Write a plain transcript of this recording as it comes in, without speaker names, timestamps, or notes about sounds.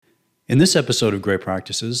In this episode of Great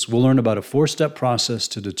Practices, we'll learn about a four-step process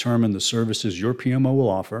to determine the services your PMO will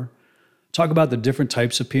offer, talk about the different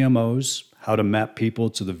types of PMOs, how to map people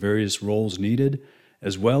to the various roles needed,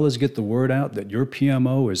 as well as get the word out that your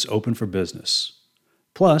PMO is open for business.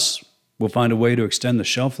 Plus, we'll find a way to extend the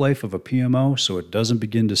shelf life of a PMO so it doesn't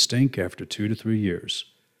begin to stink after 2 to 3 years.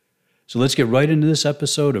 So let's get right into this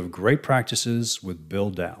episode of Great Practices with Bill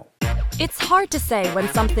Dow. It's hard to say when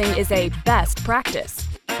something is a best practice,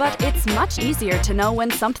 but it's much easier to know when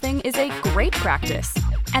something is a great practice.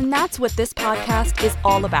 And that's what this podcast is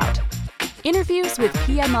all about. Interviews with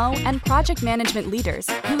PMO and project management leaders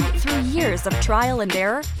who, through years of trial and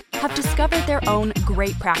error, have discovered their own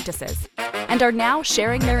great practices and are now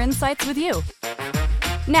sharing their insights with you.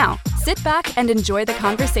 Now, sit back and enjoy the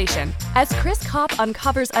conversation as Chris Kopp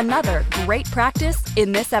uncovers another great practice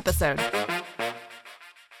in this episode.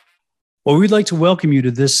 Well, we'd like to welcome you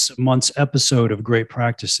to this month's episode of Great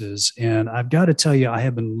Practices. And I've got to tell you, I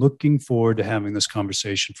have been looking forward to having this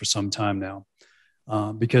conversation for some time now,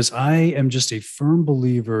 because I am just a firm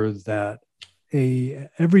believer that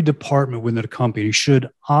every department within a company should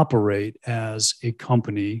operate as a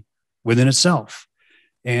company within itself.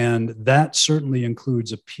 And that certainly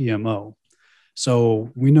includes a PMO.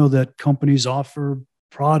 So we know that companies offer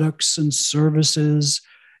products and services,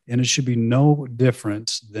 and it should be no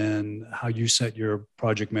different than how you set your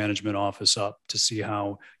project management office up to see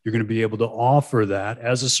how you're going to be able to offer that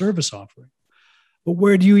as a service offering. But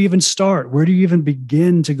where do you even start? Where do you even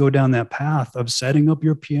begin to go down that path of setting up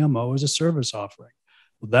your PMO as a service offering?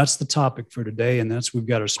 Well, that's the topic for today. And we've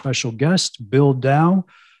got our special guest, Bill Dow,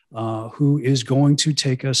 who is going to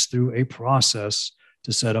take us through a process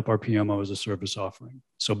to set up our PMO as a service offering.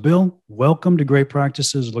 So Bill, welcome to Great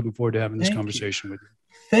Practices. Looking forward to having this conversation with you.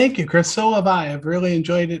 Thank you, Chris. So have I. I've really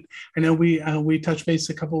enjoyed it. I know we touched base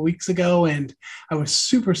a couple of weeks ago, and I was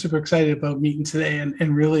super excited about meeting today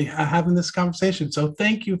and really having this conversation. So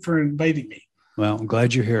thank you for inviting me. Well, I'm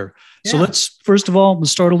glad you're here. Yeah. So let's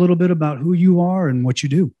start a little bit about who you are and what you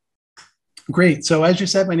do. Great. So as you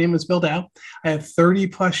said, my name is Bill Dow. I have 30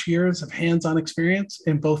 plus years of hands-on experience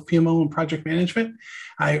in both PMO and project management.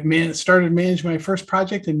 I started managing my first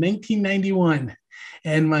project in 1991.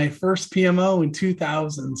 And my first PMO in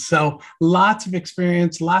 2000. So lots of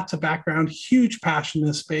experience, lots of background, huge passion in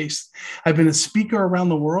this space. I've been a speaker around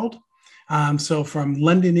the world. So from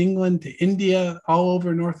London, England to India, all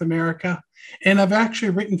over North America. And I've actually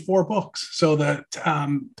written 4 books. So the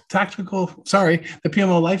PMO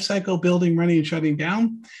Lifecycle, Building, Running, and Shutting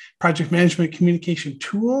Down, Project Management Communication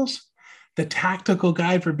Tools, the Tactical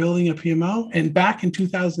Guide for Building a PMO, and back in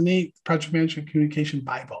 2008, Project Management Communication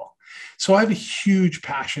Bible. So I have a huge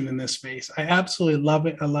passion in this space. I absolutely love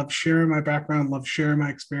it. I love sharing my background, love sharing my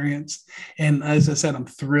experience. And as I said, I'm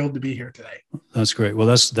thrilled to be here today. That's great. Well,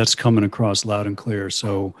 that's coming across loud and clear.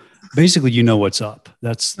 So basically, you know what's up.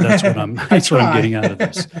 That's what I'm getting out of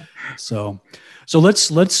this. So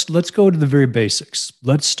let's go to the very basics.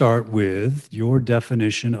 Let's start with your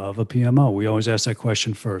definition of a PMO. We always ask that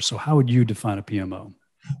question first. So how would you define a PMO?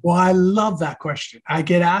 Well, I love that question. I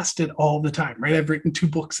get asked it all the time, right? I've written 2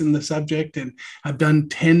 books in the subject, and I've done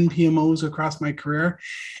 10 PMOs across my career.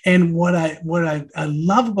 And what I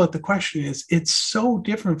love about the question is it's so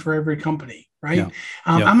different for every company, right? Yeah.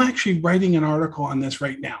 I'm actually writing an article on this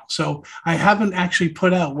right now. So I haven't actually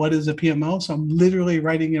put out what is a PMO. So I'm literally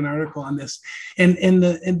writing an article on this. And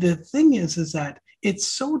the thing is that it's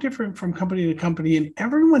so different from company to company, and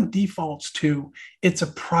everyone defaults to it's a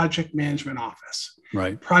project management office.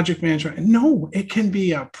 Right. Project management. No, it can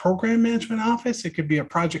be a program management office. It could be a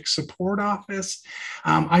project support office.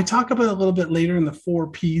 I talk about it a little bit later in the 4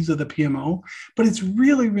 Ps of the PMO, but it's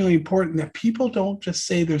really important that people don't just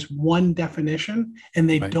say there's one definition and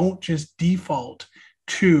they don't just default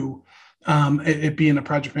to it being a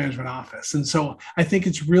project management office. And so I think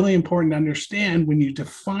it's really important to understand when you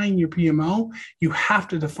define your PMO, you have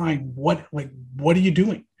to define what are you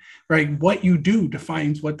doing? Right? What you do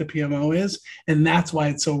defines what the PMO is. And that's why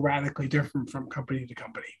it's so radically different from company to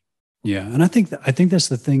company. Yeah. And I think that's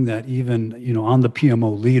the thing that even, on the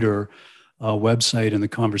PMO Leader website and the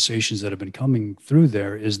conversations that have been coming through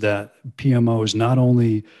there is that PMOs not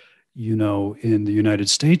only, in the United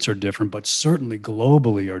States are different, but certainly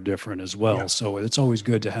globally are different as well. Yeah. So it's always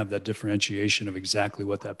good to have that differentiation of exactly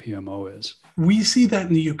what that PMO is. We see that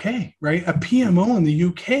in the UK, right? A PMO in the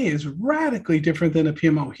UK is radically different than a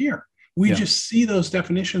PMO here. We just see those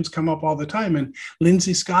definitions come up all the time. And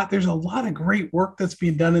Lindsay Scott, there's a lot of great work that's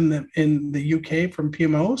being done in the UK from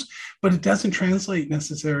PMOs, but it doesn't translate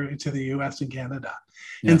necessarily to the US and Canada.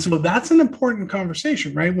 Yeah. And so that's an important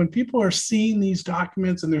conversation, right? When people are seeing these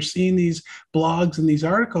documents and they're seeing these blogs and these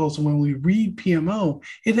articles, and when we read PMO,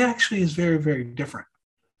 it actually is very, very different.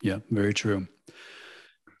 Yeah, very true.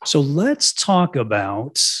 So let's talk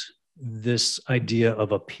about this idea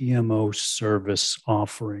of a PMO service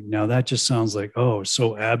offering. Now that just sounds like, oh,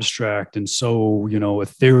 so abstract and so,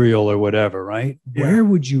 ethereal or whatever, right? Yeah. Where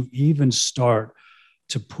would you even start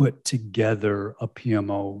to put together a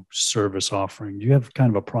PMO service offering? You have kind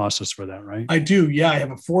of a process for that, right? I do. Yeah. I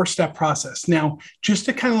have a 4-step process. Now, just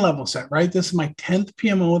to kind of level set, right? This is my 10th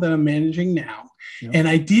PMO that I'm managing now. Yep. And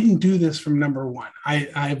I didn't do this from number one.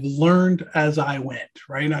 I've learned as I went,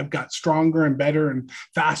 right? I've got stronger and better and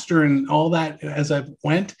faster and all that as I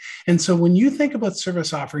went. And so when you think about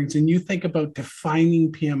service offerings and you think about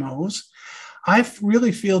defining PMOs, I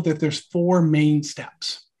really feel that there's 4 main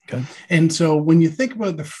steps. Okay. And so when you think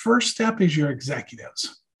about the first step is your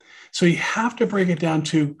executives. So you have to break it down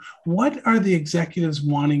to what are the executives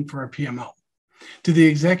wanting for a PMO? Do the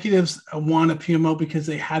executives want a PMO because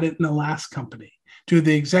they had it in the last company? Do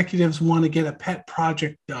the executives want to get a pet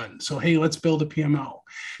project done? So, hey, let's build a PMO.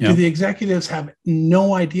 Yeah. Do the executives have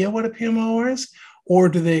no idea what a PMO is, or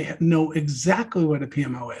do they know exactly what a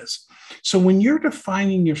PMO is? So when you're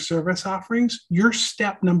defining your service offerings, your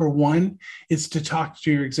step number 1 is to talk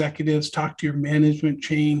to your executives, talk to your management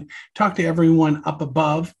chain, talk to everyone up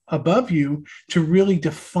above you to really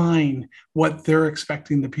define what they're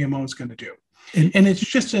expecting the PMO is going to do. And it's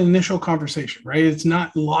just an initial conversation, right? It's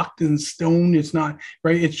not locked in stone. It's not,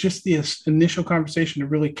 right? It's just the initial conversation to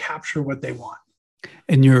really capture what they want.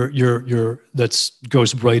 And that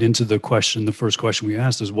goes right into the question. The first question we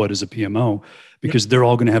asked is, what is a PMO? Because they're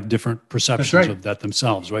all going to have different perceptions of that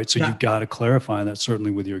themselves, right? So you've got to clarify that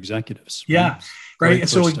certainly with your executives. Right? Yeah. Right.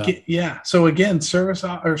 So again, service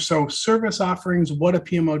offerings, what a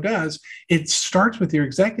PMO does, it starts with your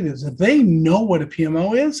executives. If they know what a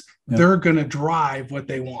PMO is, they're going to drive what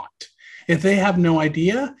they want. If they have no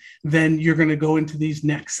idea, then you're going to go into these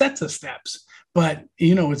next sets of steps. But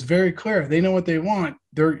it's very clear. They know what they want.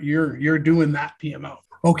 You're doing that PMO.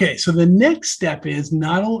 Okay, so the next step is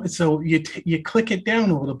you click it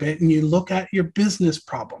down a little bit and you look at your business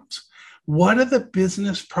problems. What are the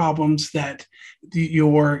business problems that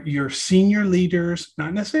your senior leaders,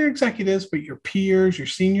 not necessarily executives, but your peers, your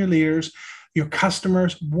senior leaders, your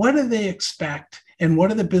customers, what do they expect? And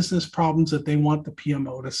what are the business problems that they want the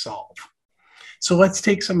PMO to solve? So let's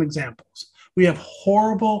take some examples. We have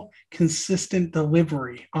horrible, consistent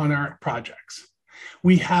delivery on our projects.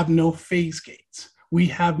 We have no phase gates. We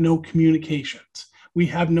have no communications. We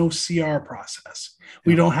have no CR process.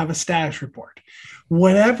 We don't have a status report.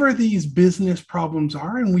 Whatever these business problems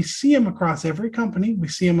are, and we see them across every company, we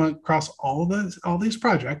see them across all these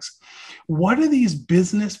projects. What are these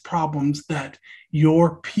business problems that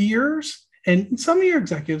your peers and some of your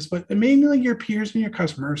executives, but mainly your peers and your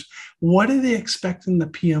customers, what are they expecting the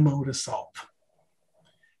PMO to solve?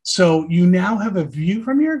 So you now have a view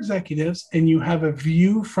from your executives and you have a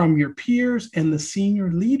view from your peers and the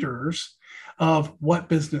senior leaders of what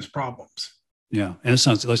business problems. Yeah. And it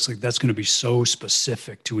sounds like that's going to be so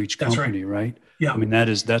specific to each company, right? Yeah. I mean,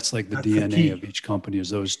 that's like the DNA of each company is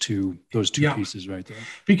those two pieces right there.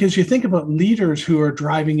 Because you think about leaders who are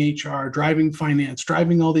driving HR, driving finance,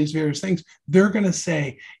 driving all these various things, they're going to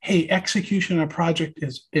say, hey, execution on a project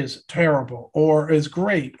is terrible or is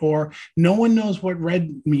great, or no one knows what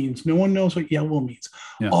red means. No one knows what yellow means.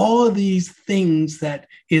 Yeah. All of these things that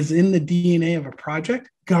is in the DNA of a project,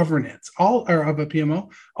 governance, of a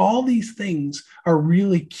PMO, all these things are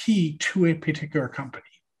really key to a particular company.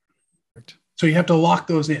 So you have to lock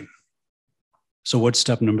those in. So what's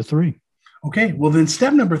step number 3? Okay, well then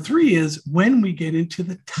step number 3 is when we get into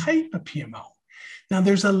the type of PMO. Now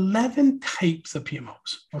there's 11 types of PMOs,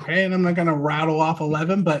 okay? And I'm not gonna rattle off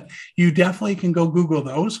 11, but you definitely can go Google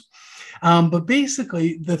those. But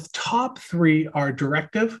basically the top 3 are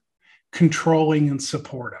directive, controlling, and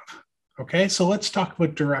supportive. Okay, so let's talk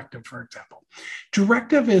about directive, for example.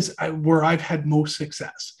 Directive is where I've had most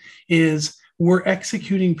success, is we're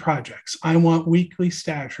executing projects. I want weekly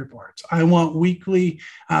status reports. I want weekly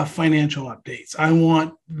financial updates. I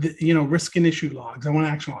want risk and issue logs. I want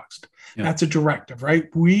action logs. Yeah. That's a directive, right?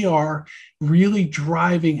 We are really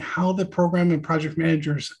driving how the program and project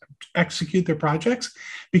managers execute their projects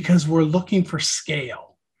because we're looking for scale.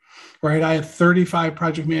 Right, I have 35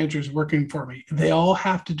 project managers working for me. They all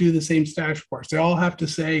have to do the same status reports. They all have to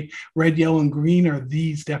say red, yellow, and green are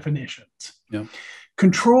these definitions. Yeah.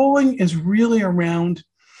 Controlling is really around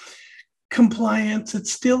Compliance,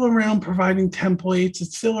 it's still around providing templates,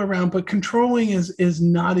 it's still around, but controlling is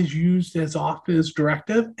not as used as often as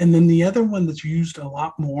directive. And then the other one that's used a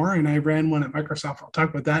lot more, and I ran one at Microsoft, I'll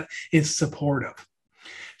talk about that, is supportive.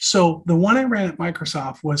 So the one I ran at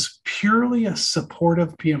Microsoft was purely a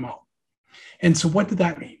supportive PMO. And so what did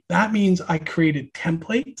that mean? That means I created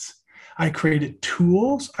templates, I created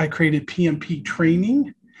tools, I created PMP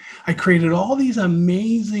training, I created all these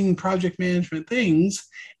amazing project management things,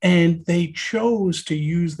 and they chose to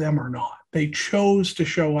use them or not. They chose to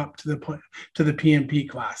show up to the PMP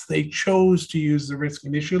class. They chose to use the risk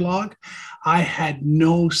and issue log. I had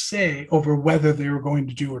no say over whether they were going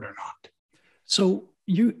to do it or not. So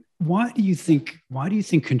why do you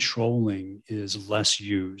think controlling is less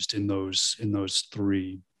used in those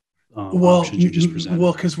three options you just presented?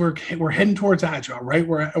 Well, because we're heading towards agile, right?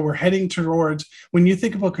 We're heading towards, when you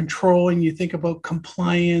think about controlling, you think about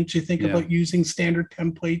compliance, you think about using standard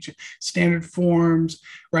templates, standard forms,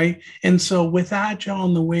 right? And so with agile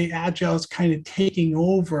and the way agile is kind of taking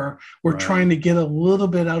over, we're trying to get a little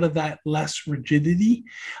bit out of that less rigidity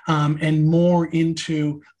and more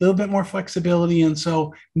into a little bit more flexibility. And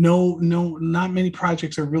so not many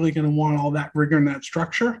projects are really going to want all that rigor and that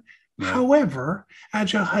structure. Yeah. However,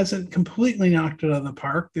 Agile hasn't completely knocked it out of the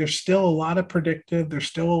park. There's still a lot of predictive. There's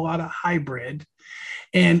still a lot of hybrid.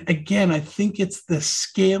 And again, I think it's the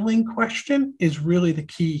scaling question is really the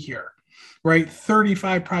key here, right?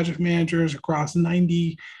 35 project managers across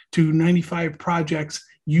 90 to 95 projects.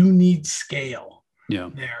 You need scale.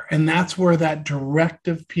 There. And that's where that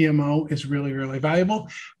directive PMO is really, really valuable.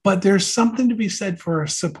 But there's something to be said for a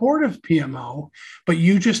supportive PMO, but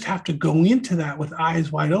you just have to go into that with eyes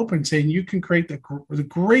wide open, saying you can create the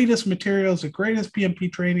greatest materials, the greatest PMP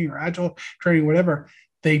training or agile training, whatever.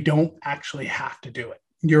 They don't actually have to do it.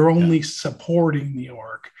 You're only supporting the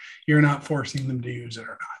org. You're not forcing them to use it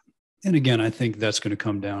or not. And again, I think that's going to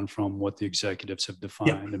come down from what the executives have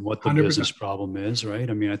defined and what the 100%. Business problem is, right?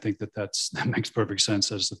 I mean, I think that makes perfect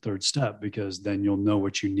sense as the third step, because then you'll know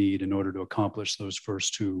what you need in order to accomplish those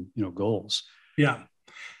first two, goals. Yeah.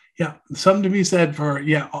 Something to be said for,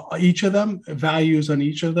 each of them, values on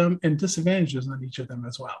each of them, and disadvantages on each of them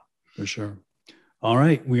as well. For sure. All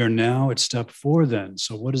right. We are now at step 4 then.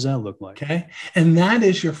 So what does that look like? Okay. And that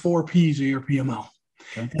is your 4 Ps of your PMO.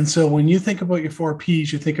 Okay. And so when you think about your 4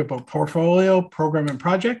 Ps, you think about portfolio, program, and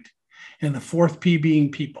project, and the 4th P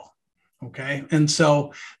being people. Okay. And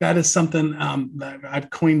so that is something that I've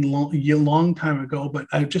coined a long time ago, but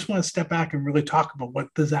I just want to step back and really talk about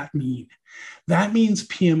what does that mean? That means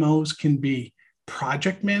PMOs can be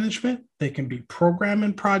project management. They can be program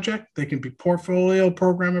and project. They can be portfolio,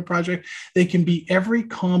 program, and project. They can be every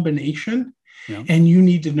combination. Yeah. And you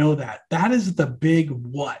need to know that. That is the big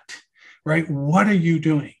what. Right? What are you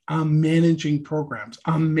doing? I'm managing programs.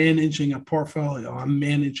 I'm managing a portfolio. I'm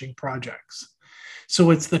managing projects.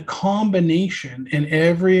 So it's the combination, and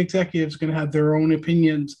every executive is going to have their own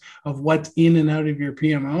opinions of what's in and out of your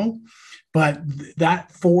PMO. But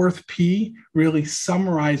that 4th P really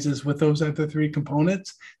summarizes, with those other 3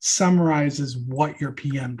 components, summarizes what your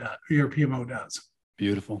PMO does.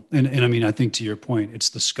 Beautiful. And I mean, I think to your point, it's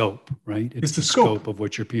the scope, right? It's the scope of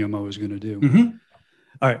what your PMO is going to do. Mm-hmm.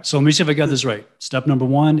 All right. So let me see if I got this right. Step number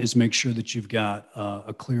 1 is make sure that you've got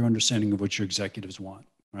a clear understanding of what your executives want,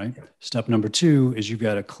 right? Yep. Step number 2 is you've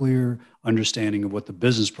got a clear understanding of what the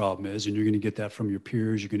business problem is. And you're going to get that from your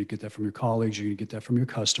peers. You're going to get that from your colleagues. You're going to get that from your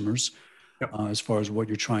customers as far as what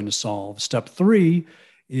you're trying to solve. Step 3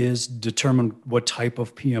 is determine what type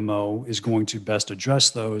of PMO is going to best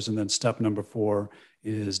address those. And then step number 4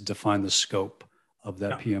 is define the scope of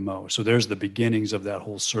that PMO. So there's the beginnings of that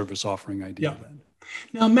whole service offering idea then.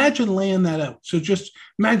 Now imagine laying that out. So just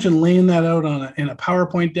imagine laying that out in a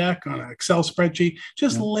PowerPoint deck, on an Excel spreadsheet,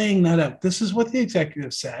 just laying that out. This is what the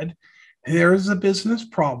executive said. Here's the business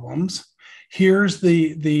problems. Here's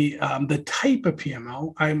the type of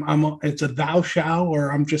PMO. It's a thou shall,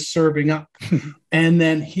 or I'm just serving up. And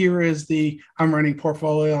then here is I'm running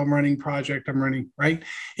portfolio, I'm running project, I'm running, right?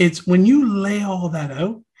 It's when you lay all that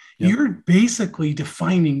out, you're basically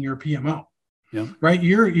defining your PMO. Yeah. Right.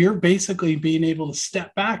 You're basically being able to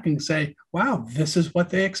step back and say, wow, this is what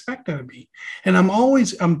they expect out of me. And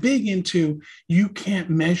I'm big into, you can't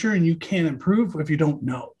measure and you can't improve if you don't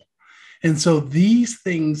know. And so these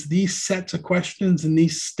things, these sets of questions and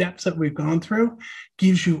these steps that we've gone through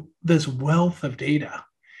gives you this wealth of data.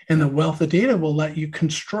 And the wealth of data will let you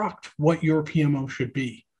construct what your PMO should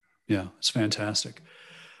be. Yeah, it's fantastic.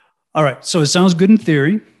 All right. So it sounds good in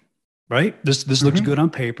theory. right? This looks good on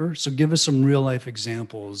paper. So give us some real life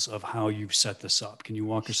examples of how you've set this up. Can you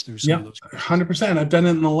walk us through some of Yep, those questions? 100%. I've done it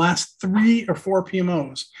in the last 3 or 4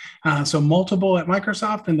 PMOs. So multiple at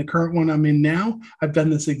Microsoft, and the current one I'm in now, I've done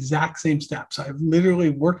this exact same steps. I've literally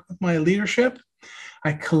worked with my leadership.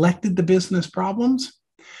 I collected the business problems.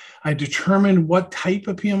 I determined what type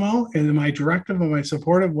of PMO, am I directive, am I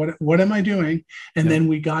supportive, what am I doing? And then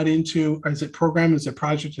we got into, is it program, is it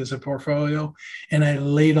project, is it portfolio? And I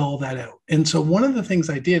laid all that out. And so one of the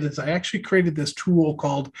things I did is I actually created this tool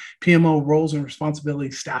called PMO Roles and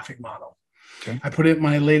Responsibilities Staffing Model. Okay. I put it in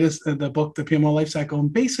my latest, the book, The PMO Lifecycle.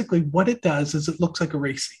 And basically what it does is it looks like a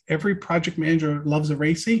RACI. Every project manager loves a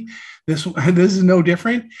RACI. This is no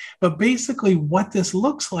different. But basically what this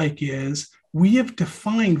looks like is we have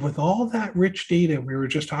defined, with all that rich data we were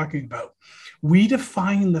just talking about, we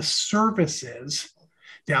define the services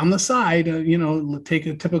down the side. Take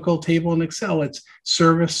a typical table in Excel. It's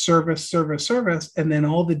service, service, service, service, and then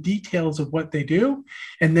all the details of what they do.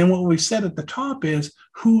 And then what we said at the top is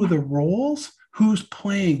who are the roles, who's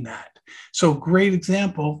playing that. So great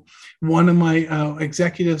example. One of my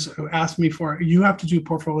executives asked me you have to do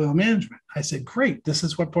portfolio management. I said, great. This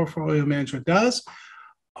is what portfolio management does.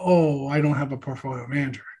 Oh, I don't have a portfolio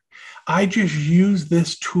manager. I just use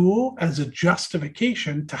this tool as a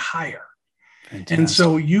justification to hire. Fantastic. And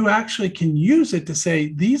so you actually can use it to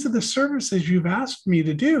say, these are the services you've asked me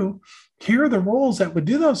to do. Here are the roles that would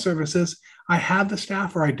do those services. I have the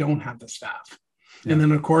staff or I don't have the staff. Yeah. And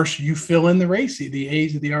then, of course, you fill in the RACI, the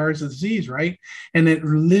A's, the R's, the Z's, right? And it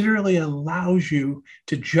literally allows you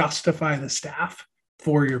to justify the staff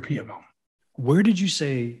for your PMO. Where did you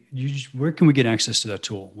say, where can we get access to that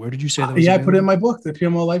tool? Where did you say that was available? I put it in my book, The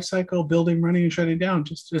PMO Lifecycle, Building, Running, and Shutting Down.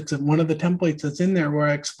 It's one of the templates that's in there where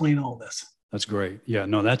I explain all this. That's great. Yeah,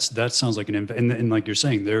 no, that sounds like and like you're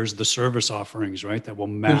saying, there's the service offerings, right? That will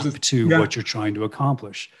map to what you're trying to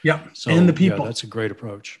accomplish. Yep. So, and the people. Yeah, that's a great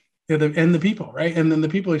approach. Yeah, and the people, right? And then the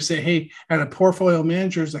people who say, hey, and a portfolio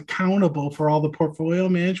manager is accountable for all the portfolio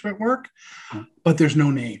management work, but there's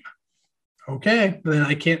no name. Okay, then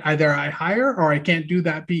I can't, either I hire or I can't do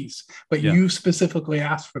that piece, but you specifically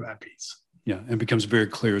asked for that piece. Yeah, and it becomes very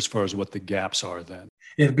clear as far as what the gaps are then.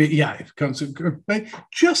 It comes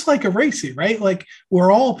just like a RACI, right? Like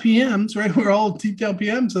we're all PMs, right? We're all detailed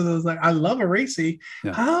PMs. So I was like, I love a RACI.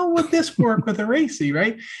 Yeah. How would this work with a RACI,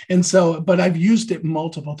 right? And so, but I've used it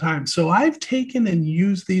multiple times. So I've taken and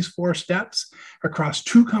used these 4 steps across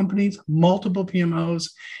 2 companies, multiple PMOs,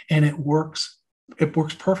 and it works. It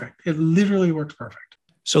works perfect. It literally works perfect.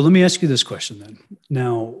 So let me ask you this question then.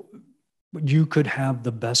 Now, you could have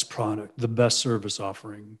the best product, the best service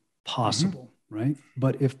offering possible, right?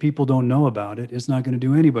 But if people don't know about it, it's not going to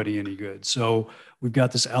do anybody any good. So we've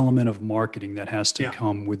got this element of marketing that has to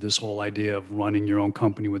come with this whole idea of running your own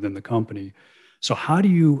company within the company. So how do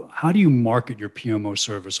you market your PMO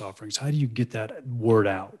service offerings? How do you get that word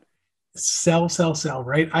out? Sell,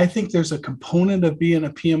 right? I think there's a component of being a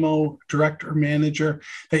PMO director or manager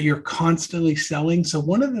that you're constantly selling. So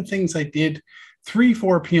one of the things I did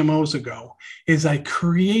 3-4 PMOs ago is I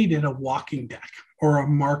created a walking deck or a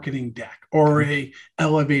marketing deck or a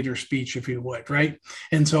elevator speech, if you would, right?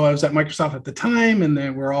 And so I was at Microsoft at the time, and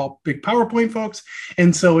then we're all big PowerPoint folks.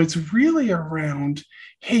 And so it's really around,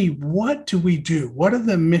 hey, what do we do? What are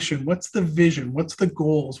the mission? What's the vision? What's the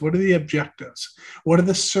goals? What are the objectives? What are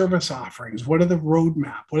the service offerings? What are the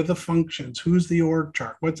roadmap? What are the functions? Who's the org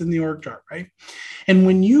chart? What's in the org chart, right? And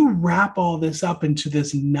when you wrap all this up into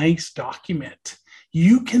this nice document,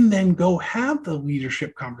 you can then go have the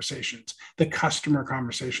leadership conversations, the customer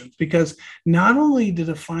conversations, because not only it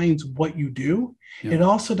defines what you do, it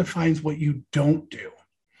also defines what you don't do.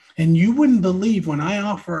 And you wouldn't believe when I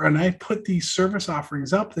offer and I put these service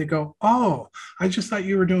offerings up, they go, oh, I just thought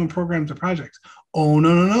you were doing programs and projects. Oh,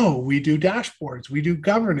 no. We do dashboards. We do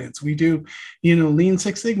governance. We do, Lean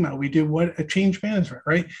Six Sigma. We do a change management,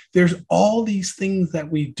 right? There's all these things that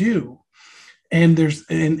we do. And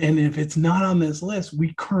and if it's not on this list,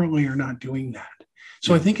 we currently are not doing that.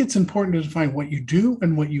 So I think it's important to define what you do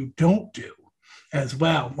and what you don't do as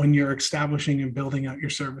well when you're establishing and building out your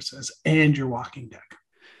services and your walking deck.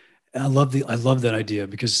 I love that idea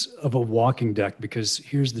because of a walking deck, because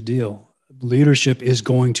here's the deal. Leadership is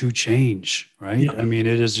going to change, right? Yeah. I mean,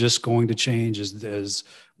 it is just going to change as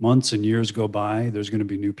months and years go by. There's going to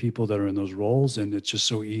be new people that are in those roles, and it's just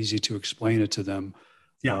so easy to explain it to them.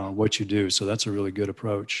 What you do. So that's a really good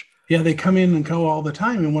approach. Yeah, they come in and go all the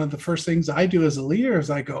time. And one of the first things I do as a leader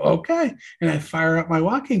is I go, okay. And I fire up my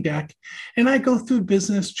walking deck and I go through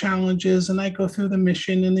business challenges and I go through the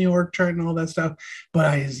mission and the org chart and all that stuff. But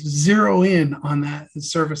I zero in on that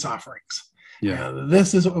service offerings. Yeah.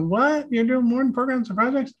 This is what you're doing more than programs and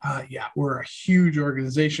projects. Yeah, we're a huge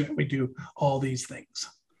organization. We do all these things.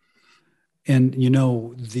 And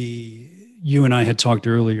you and I had talked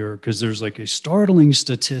earlier because there's like a startling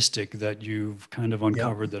statistic that you've kind of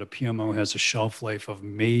uncovered that a PMO has a shelf life of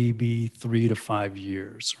maybe 3 to 5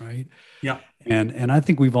 years, right? Yeah. And I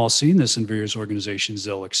think we've all seen this in various organizations.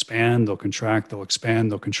 They'll expand, they'll contract, they'll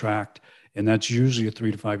expand, they'll contract. And that's usually a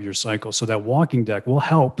 3 to 5 year cycle. So that walking deck will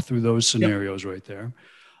help through those scenarios right there.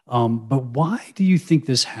 But why do you think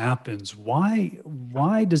this happens? Why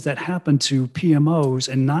does that happen to PMOs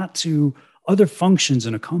and not to other functions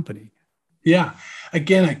in a company? Yeah.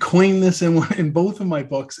 Again, I coined this in both of my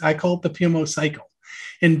books. I call it the PMO cycle.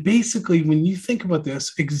 And basically, when you think about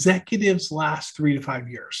this, executives last 3 to 5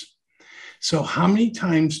 years. So how many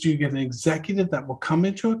times do you get an executive that will come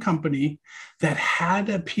into a company that had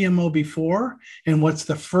a PMO before? And what's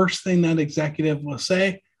the first thing that executive will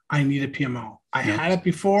say? I need a PMO. I had it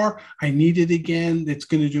before. I need it again. It's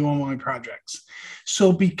going to do all my projects.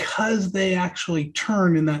 So because they actually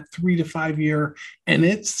turn in that 3 to 5 year, and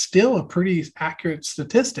it's still a pretty accurate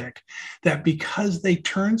statistic that because they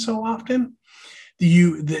turn so often,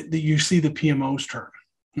 you see the PMOs turn.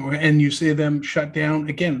 And you see them shut down.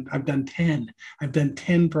 Again, I've done 10. I've done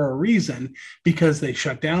 10 for a reason, because they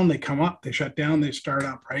shut down, they come up, they shut down, they start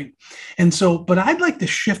up, right? And so, but I'd like to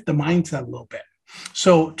shift the mindset a little bit.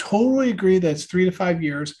 So totally agree that it's 3 to 5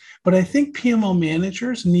 years, but I think PMO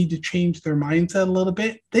managers need to change their mindset a little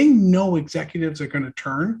bit. They know executives are going to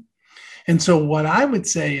turn. And so what I would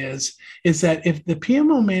say is that if the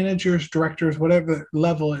PMO managers, directors, whatever the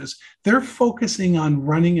level is, they're focusing on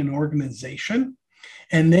running an organization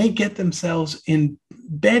and they get themselves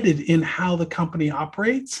embedded in how the company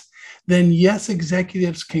operates, then yes,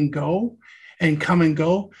 executives can go and come and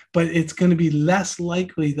go, but it's going to be less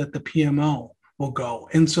likely that the PMO will go.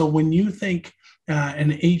 And so when you think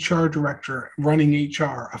an HR director running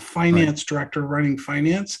HR, a finance director running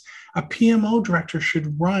finance, a PMO director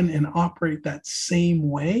should run and operate that same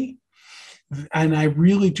way. And I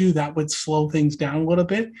really do. That would slow things down a little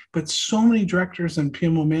bit. But so many directors and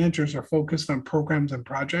PMO managers are focused on programs and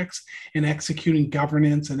projects and executing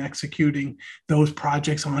governance and executing those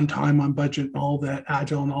projects on time, on budget, and all that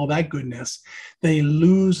agile and all that goodness. They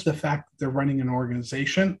lose the fact that they're running an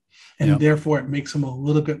organization, and therefore it makes them a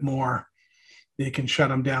little bit more, they can shut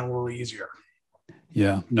them down a little easier.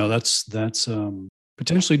 Yeah, no, that's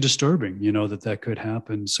potentially disturbing, that could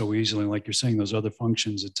happen so easily. Like you're saying, those other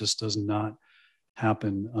functions, it just does not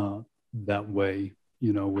happen that way,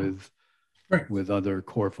 with other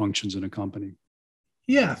core functions in a company.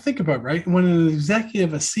 Yeah, think about it, right? When an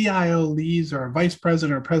executive, a CIO leaves or a vice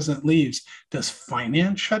president or president leaves, does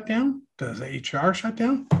finance shut down? Does HR shut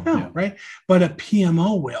down? No, right? But a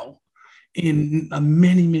PMO will in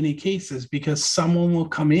many, many cases, because someone will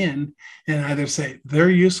come in and either say they're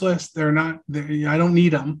useless, I don't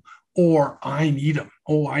need them, or I need them.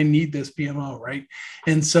 Oh, I need this PMO, right?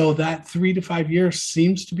 And so that 3 to 5 years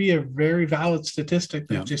seems to be a very valid statistic.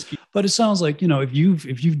 But it sounds like, if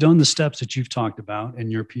you've done the steps that you've talked about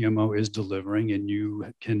and your PMO is delivering and you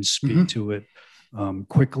can speak to it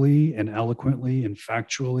quickly and eloquently and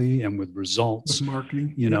factually and with results, with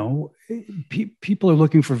marketing, people are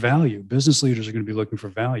looking for value. Business leaders are going to be looking for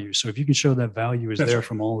value. So if you can show that value is there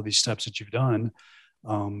from all of these steps that you've done,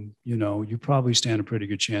 you probably stand a pretty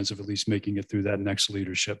good chance of at least making it through that next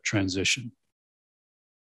leadership transition.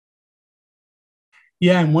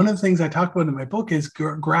 Yeah. And one of the things I talk about in my book is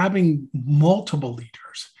grabbing multiple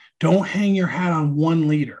leaders. Don't hang your hat on one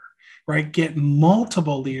leader. Right? Get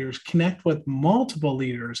multiple leaders, connect with multiple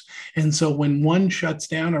leaders. And so when one shuts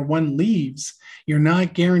down or one leaves, you're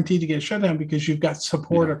not guaranteed to get shut down because you've got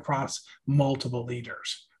support across multiple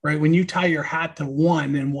leaders, right? When you tie your hat to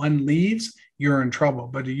one and one leaves, you're in trouble.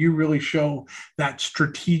 But if you really show that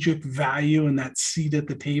strategic value and that seat at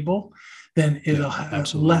the table, then it'll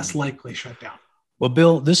have less likely shut down. Well,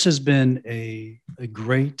 Bill, this has been a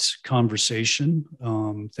great conversation.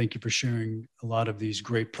 Thank you for sharing a lot of these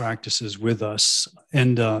great practices with us.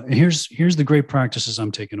 And here's the great practices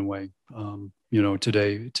I'm taking away.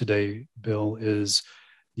 Today, Bill, is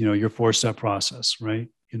your 4-step process, right?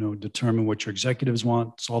 Determine what your executives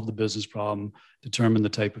want, solve the business problem, determine the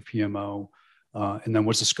type of PMO, and then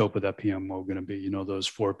what's the scope of that PMO going to be? Those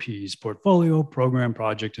 4 Ps: portfolio, program,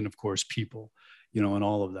 project, and of course, people. And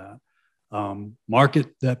all of that.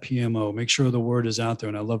 Market that PMO, make sure the word is out there.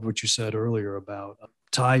 And I love what you said earlier about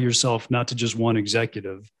tie yourself not to just one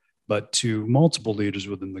executive, but to multiple leaders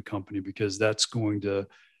within the company, because that's going to,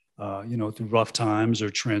 through rough times or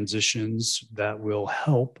transitions, that will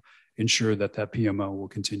help ensure that PMO will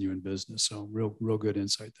continue in business. So real good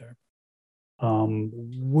insight there.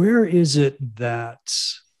 Where is it that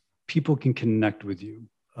people can connect with you?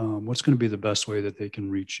 What's going to be the best way that they can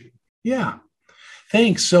reach you? Yeah.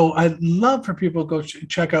 Thanks. So I'd love for people to go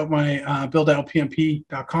check out my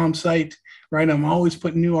buildoutpmp.com site, right? I'm always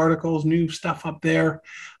putting new articles, new stuff up there.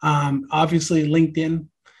 Obviously, LinkedIn.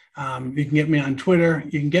 You can get me on Twitter.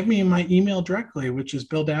 You can get me in my email directly, which is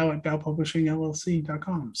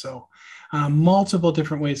buildout@dowpublishingllc.com. So multiple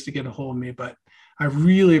different ways to get a hold of me, but I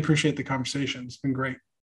really appreciate the conversation. It's been great.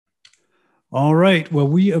 All right. Well,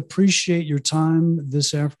 we appreciate your time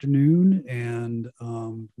this afternoon, and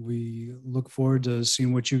we look forward to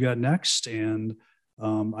seeing what you got next. And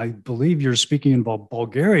I believe you're speaking in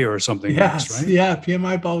Bulgaria or something. Yes, next, right? Yeah,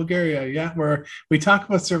 PMI Bulgaria. Yeah, where we talk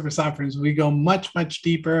about service offerings. We go much, much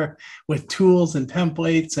deeper with tools and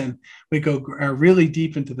templates, and we go really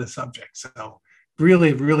deep into the subject. So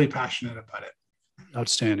really, really passionate about it.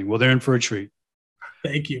 Outstanding. Well, they're in for a treat.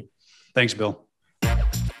 Thank you. Thanks, Bill.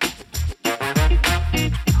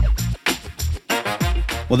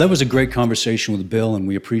 Well, that was a great conversation with Bill, and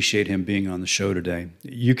we appreciate him being on the show today.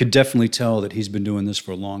 You could definitely tell that he's been doing this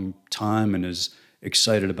for a long time and is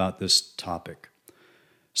excited about this topic.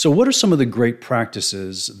 So what are some of the great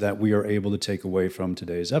practices that we are able to take away from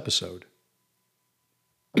today's episode?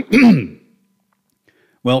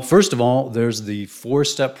 Well, first of all, there's the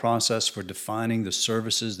 4-step process for defining the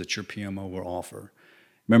services that your PMO will offer.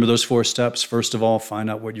 Remember those 4 steps? First of all, find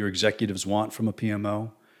out what your executives want from a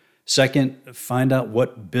PMO. Second, find out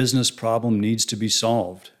what business problem needs to be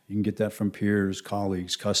solved. You can get that from peers,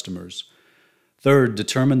 colleagues, customers. Third,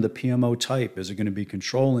 determine the PMO type. Is it going to be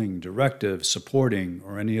controlling, directive, supporting,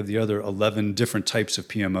 or any of the other 11 different types of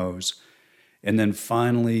PMOs? And then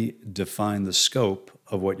finally, define the scope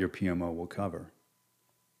of what your PMO will cover.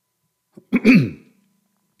 Here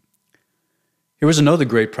was another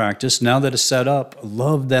great practice. Now that it's set up,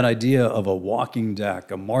 love that idea of a walking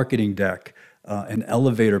deck, a marketing deck, an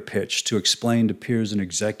elevator pitch to explain to peers and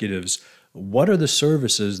executives what are the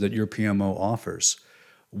services that your PMO offers,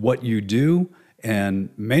 what you do, and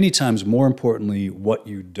many times more importantly, what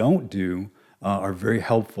you don't do are very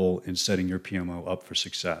helpful in setting your PMO up for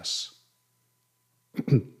success.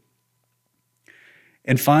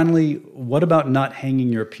 And finally, what about not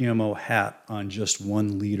hanging your PMO hat on just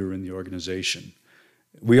one leader in the organization?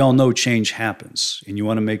 We all know change happens, and you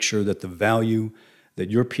want to make sure that the value that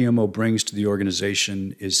your PMO brings to the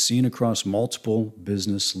organization is seen across multiple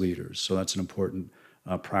business leaders. So that's an important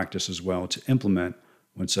practice as well to implement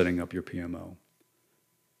when setting up your PMO.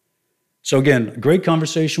 So again, great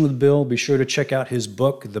conversation with Bill. Be sure to check out his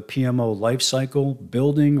book, The PMO Lifecycle,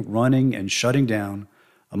 Building, Running, and Shutting Down,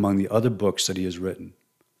 among the other books that he has written.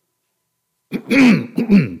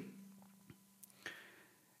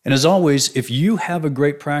 And as always, if you have a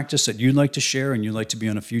great practice that you'd like to share and you'd like to be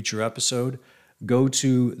on a future episode, go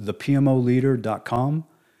to thepmoleader.com,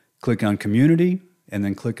 click on Community, and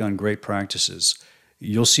then click on Great Practices.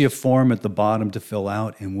 You'll see a form at the bottom to fill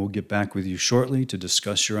out, and we'll get back with you shortly to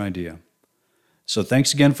discuss your idea. So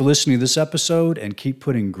thanks again for listening to this episode, and keep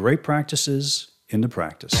putting great practices into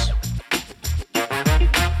practice.